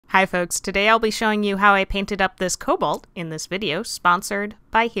Hi folks, today I'll be showing you how I painted up this Kobold in this video, sponsored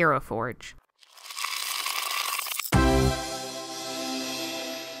by Hero Forge.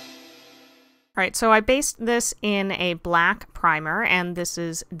 Alright, so I based this in a black primer, and this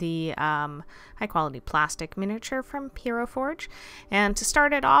is the high quality plastic miniature from Hero Forge. And to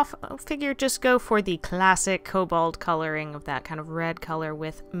start it off, I figured just go for the classic Kobold coloring of that kind of red color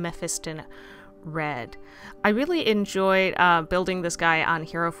with Mephiston Red. I really enjoyed building this guy on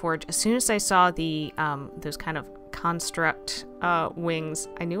Hero Forge. As soon as I saw the those kind of construct wings,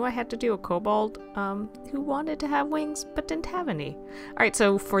 I knew I had to do a Kobold who wanted to have wings but didn't have any. Alright,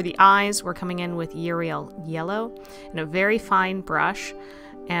 so for the eyes, we're coming in with Yriel yellow and a very fine brush,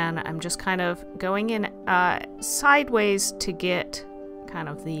 and I'm just kind of going in sideways to get kind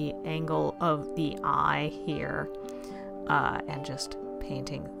of the angle of the eye here, and just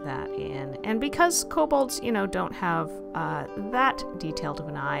painting that in. And because kobolds, you know, don't have that detailed of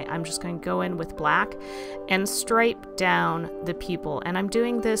an eye, I'm just going to go in with black and stripe down the pupil. And I'm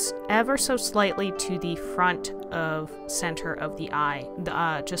doing this ever so slightly to the front of center of the eye,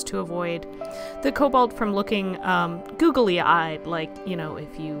 just to avoid the kobold from looking googly-eyed, like, you know,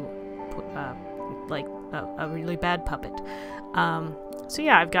 if you put like a really bad puppet. So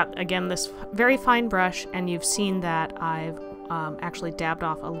yeah, I've got, again, this very fine brush, and you've seen that I've actually dabbed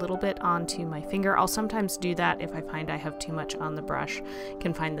off a little bit onto my finger. I'll sometimes do that if I find I have too much on the brush.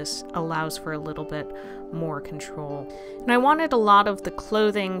 Can find this allows for a little bit more control. And I wanted a lot of the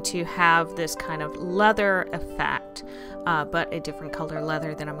clothing to have this kind of leather effect, but a different color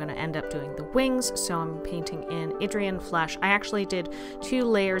leather than I'm going to end up doing the wings, so I'm painting in Idrian Flesh. I actually did 2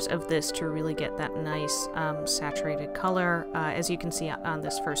 layers of this to really get that nice saturated color. As you can see on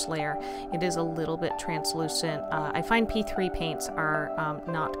this first layer, it is a little bit translucent. I find P3 paints are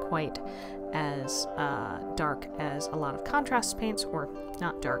not quite as dark as a lot of contrast paints, or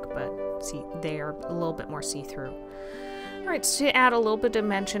not dark, but see, they are a little bit more see-through. Alright, so to add a little bit of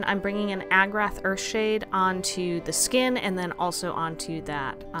dimension, I'm bringing an Agrax Earthshade onto the skin and then also onto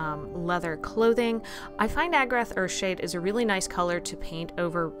that leather clothing. I find Agrax Earthshade is a really nice color to paint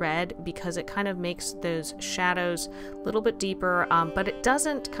over red because it kind of makes those shadows a little bit deeper, but it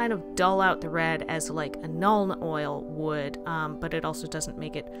doesn't kind of dull out the red as like a Nuln Oil would, but it also doesn't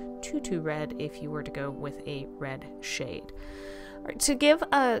make it too red if you were to go with a red shade. Right, to give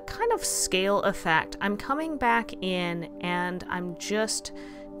a kind of scale effect, I'm coming back in and I'm just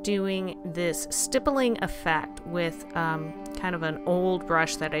doing this stippling effect with kind of an old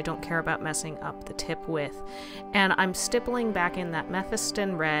brush that I don't care about messing up the tip with. And I'm stippling back in that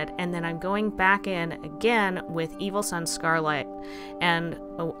Mephiston Red, and then I'm going back in again with Evil Sunz Scarlet. And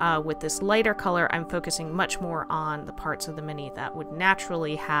with this lighter color, I'm focusing much more on the parts of the mini that would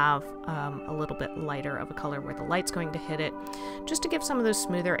naturally have a little bit lighter of a color where the light's going to hit it, just to give some of those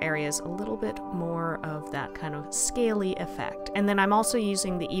smoother areas a little bit more of that kind of scaly effect. And then I'm also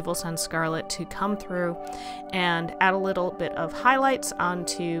using the Evil Sunz Scarlet to come through and add a little bit of highlights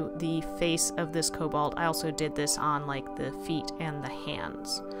onto the face of this kobold. I also did this on like the feet and the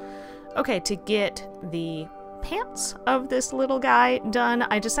hands. Okay, to get the pants of this little guy done,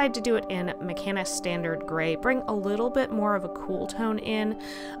 I decided to do it in Mecanicus Standard Gray, bring a little bit more of a cool tone in,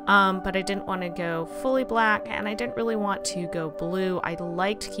 but I didn't want to go fully black, and I didn't really want to go blue. I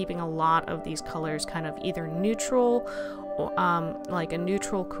liked keeping a lot of these colors kind of either neutral, or, like a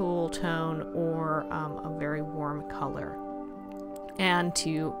neutral cool tone, or a very warm color. And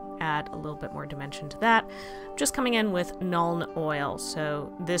to add a little bit more dimension to that, I'm just coming in with Nuln Oil.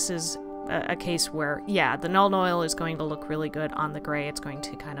 So this is a case where, yeah, the Nuln Oil is going to look really good on the gray. It's going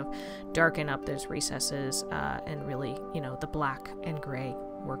to kind of darken up those recesses, and really, you know, the black and gray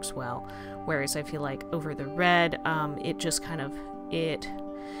works well. Whereas I feel like over the red, it just kind of, it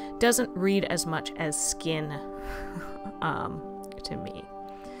doesn't read as much as skin to me.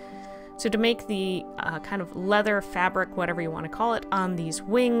 So to make the kind of leather fabric, whatever you want to call it, on these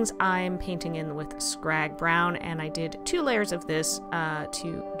wings, I'm painting in with Skrag Brown, and I did 2 layers of this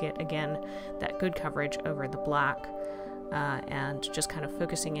to get, again, that good coverage over the black, and just kind of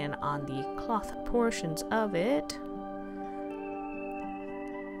focusing in on the cloth portions of it.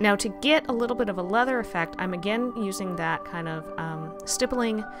 Now, to get a little bit of a leather effect, I'm again using that kind of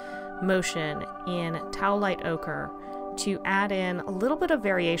stippling motion in Towelite Ochre to add in a little bit of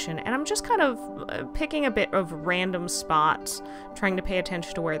variation, and I'm just kind of picking a bit of random spots, trying to pay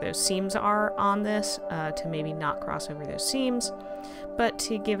attention to where those seams are on this, to maybe not cross over those seams, but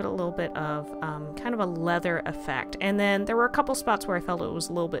to give it a little bit of kind of a leather effect. And then there were a couple spots where I felt it was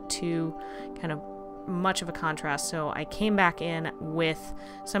a little bit too kind of much of a contrast, so I came back in with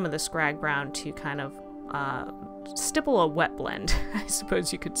some of the Skrag Brown to kind of stipple a wet blend, I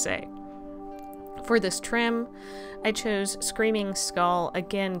suppose you could say. For this trim, I chose Screaming Skull,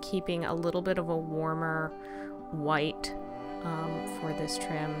 again keeping a little bit of a warmer white for this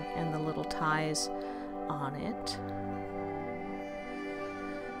trim and the little ties on it.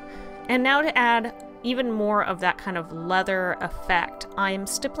 And now to add even more of that kind of leather effect, I'm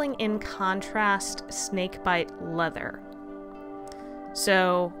stippling in contrast Snakebite leather.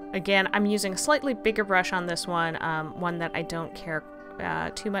 So again, I'm using a slightly bigger brush on this one, one that I don't care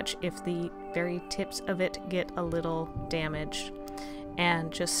too much if the very tips of it get a little damaged,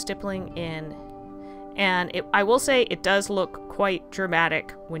 and just stippling in. And I will say it does look quite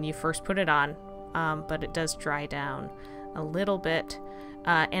dramatic when you first put it on, but it does dry down a little bit,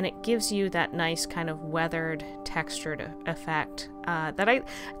 and it gives you that nice kind of weathered textured effect that I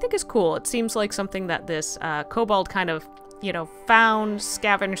think is cool. It seems like something that this Kobold kind of, you know, found,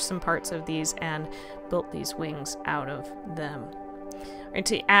 scavenged some parts of these, and built these wings out of them. And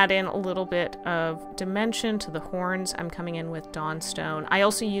to add in a little bit of dimension to the horns, I'm coming in with Dawnstone. I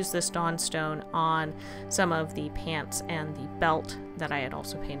also use this Dawnstone on some of the pants and the belt that I had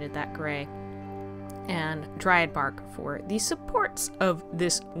also painted that gray. And Dryad bark for the supports of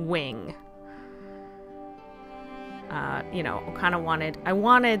this wing. You know, I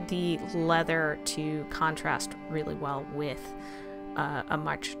wanted the leather to contrast really well with a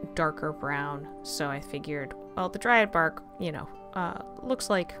much darker brown, so I figured, well, the Dryad bark, you know, looks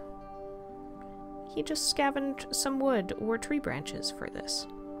like he just scavenged some wood or tree branches for this.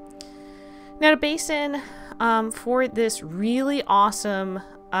 Now to base in for this really awesome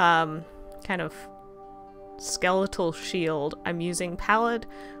kind of skeletal shield, I'm using Pallid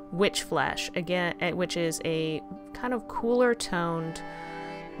Wych Flesh, again, which is a kind of cooler toned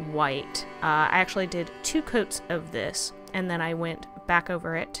white. I actually did 2 coats of this, and then I went back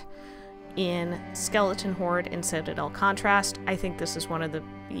over it in Skeleton Horde and Citadel Contrast. I think this is one of the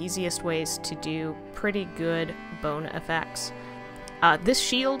easiest ways to do pretty good bone effects. This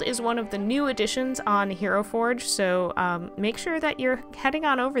shield is one of the new additions on Hero Forge, so make sure that you're heading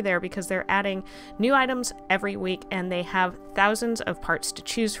on over there because they're adding new items every week and they have thousands of parts to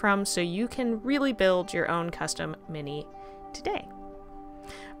choose from, so you can really build your own custom mini today.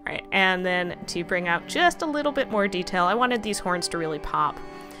 Alright, and then to bring out just a little bit more detail, I wanted these horns to really pop.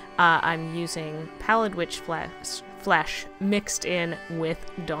 I'm using Pallid Wych Flesh mixed in with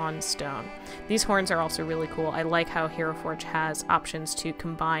Dawnstone. These horns are also really cool. I like how Hero Forge has options to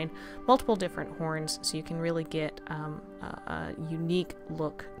combine multiple different horns, so you can really get a unique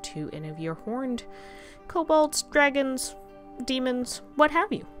look to any of your horned kobolds, dragons, demons, what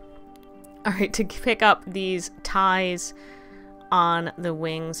have you. Alright, to pick up these ties on the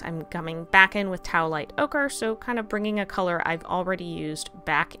wings, I'm coming back in with Towelite Ochre, so kind of bringing a color I've already used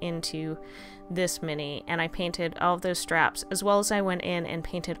back into this mini, and I painted all of those straps, as well as I went in and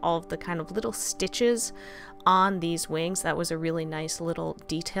painted all of the kind of little stitches on these wings. That was a really nice little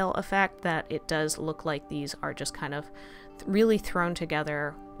detail effect, that it does look like these are just kind of really thrown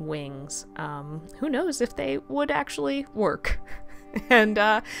together wings. Who knows if they would actually work. And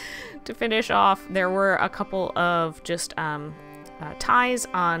to finish off, there were a couple of just ties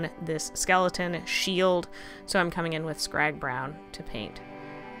on this skeleton shield, so I'm coming in with Skrag Brown to paint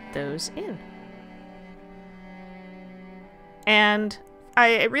those in. And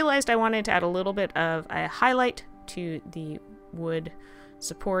I realized I wanted to add a little bit of a highlight to the wood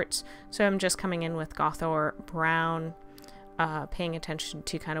supports, so I'm just coming in with Gorthor Brown, paying attention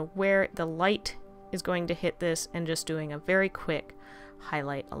to kind of where the light is going to hit this, and just doing a very quick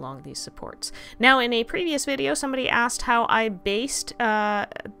highlight along these supports. Now, in a previous video, somebody asked how I based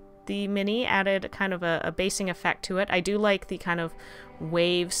the mini, added kind of a basing effect to it. I do like the kind of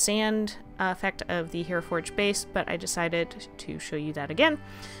wave sand effect of the Hero Forge base, but I decided to show you that again.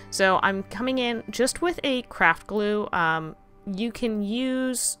 So I'm coming in just with a craft glue. You can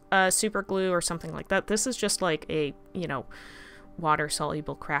use super glue or something like that. This is just like a, you know,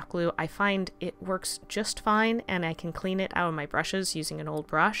 water-soluble craft glue. I find it works just fine, and I can clean it out of my brushes using an old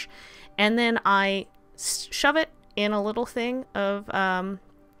brush. And then I shove it in a little thing of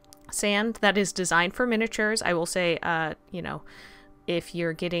sand that is designed for miniatures. I will say, you know, if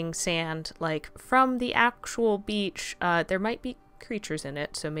you're getting sand like from the actual beach, there might be creatures in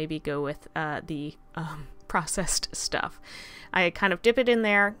it, so maybe go with the processed stuff. I kind of dip it in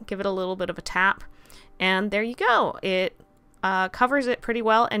there, give it a little bit of a tap, and there you go. It covers it pretty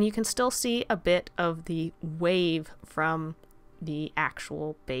well, and you can still see a bit of the wave from the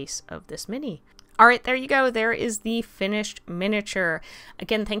actual base of this mini. All right, there you go. There is the finished miniature.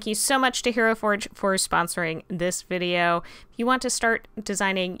 Again, thank you so much to Hero Forge for sponsoring this video. If you want to start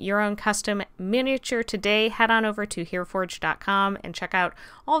designing your own custom miniature today, head on over to heroforge.com and check out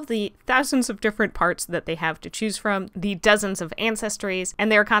all of the thousands of different parts that they have to choose from, the dozens of ancestries,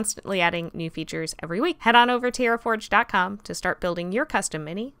 and they're constantly adding new features every week. Head on over to heroforge.com to start building your custom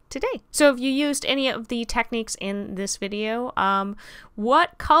mini today. So if you used any of the techniques in this video,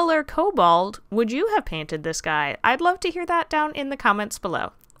 what color kobold would you have painted this guy? I'd love to hear that down in the comments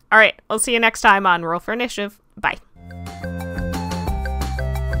below. All right, I'll see you next time on Roll for Initiative. Bye.